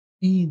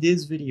In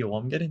this video,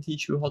 I'm gonna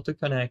teach you how to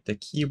connect a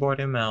keyboard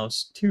and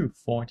mouse to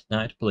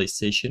Fortnite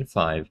PlayStation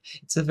 5.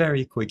 It's a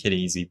very quick and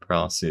easy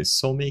process,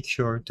 so make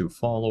sure to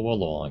follow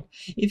along.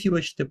 If you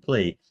wish to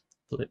play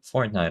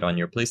Fortnite on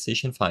your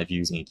PlayStation 5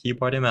 using a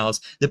keyboard and mouse,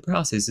 the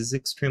process is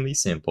extremely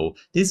simple.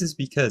 This is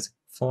because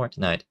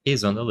Fortnite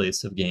is on the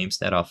list of games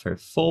that offer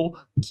full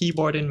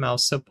keyboard and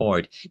mouse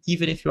support,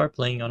 even if you are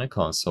playing on a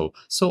console.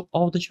 So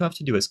all that you have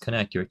to do is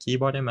connect your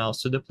keyboard and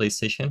mouse to the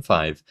PlayStation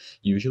 5.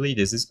 Usually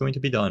this is going to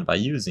be done by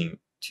using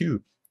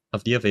two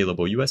of the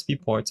available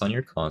USB ports on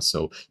your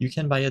console. You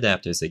can buy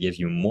adapters that give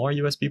you more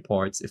USB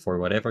ports if for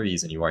whatever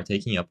reason you are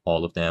taking up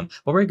all of them,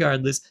 but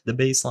regardless, the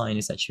baseline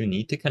is that you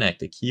need to connect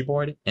the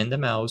keyboard and the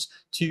mouse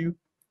to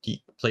the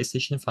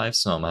PlayStation 5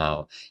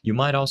 somehow. You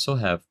might also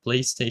have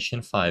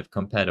PlayStation 5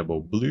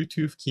 compatible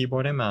Bluetooth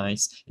keyboard and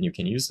mice, and you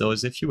can use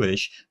those if you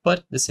wish,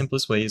 but the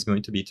simplest way is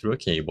going to be through a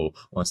cable.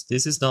 Once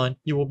this is done,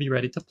 you will be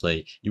ready to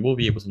play. You will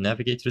be able to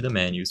navigate through the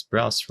menus,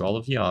 browse through all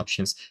of the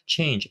options,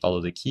 change all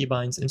of the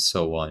keybinds, and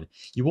so on.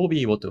 You will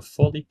be able to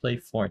fully play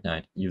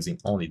Fortnite using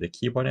only the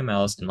keyboard and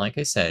mouse, and like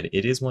I said,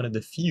 it is one of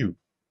the few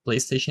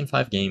PlayStation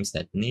 5 games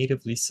that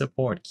natively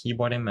support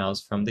keyboard and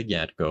mouse from the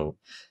get-go,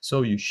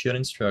 so you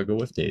shouldn't struggle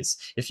with this.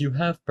 If you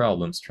have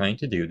problems trying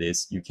to do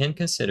this, you can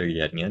consider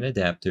getting an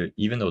adapter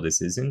even though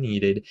this isn't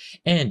needed,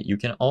 and you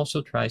can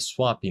also try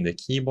swapping the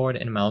keyboard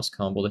and mouse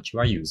combo that you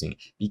are using,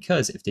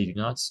 because if they do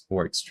not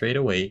work straight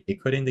away, it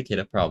could indicate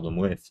a problem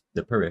with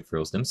the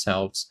peripherals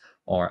themselves,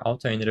 or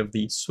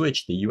alternatively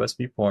switch the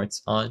USB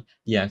ports on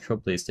the actual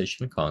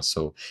PlayStation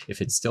console. If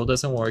it still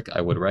doesn't work,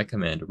 I would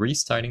recommend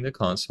restarting the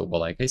console, but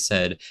like I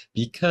said,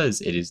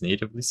 because it is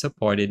natively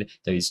supported,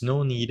 there is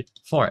no need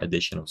for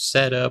additional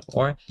setup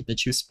or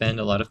that you spend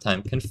a lot of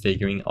time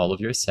configuring all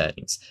of your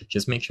settings.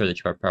 Just make sure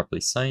that you are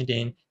properly signed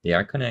in, they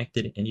are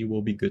connected, and you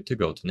will be good to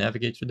go to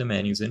navigate through the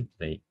menus and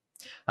play.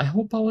 I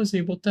hope I was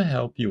able to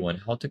help you on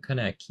how to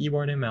connect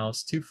keyboard and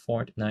mouse to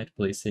Fortnite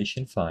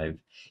PlayStation 5.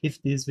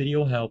 If this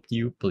video helped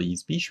you,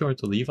 please be sure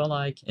to leave a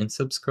like and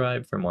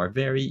subscribe for more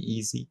very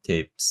easy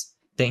tips.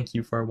 Thank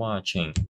you for watching.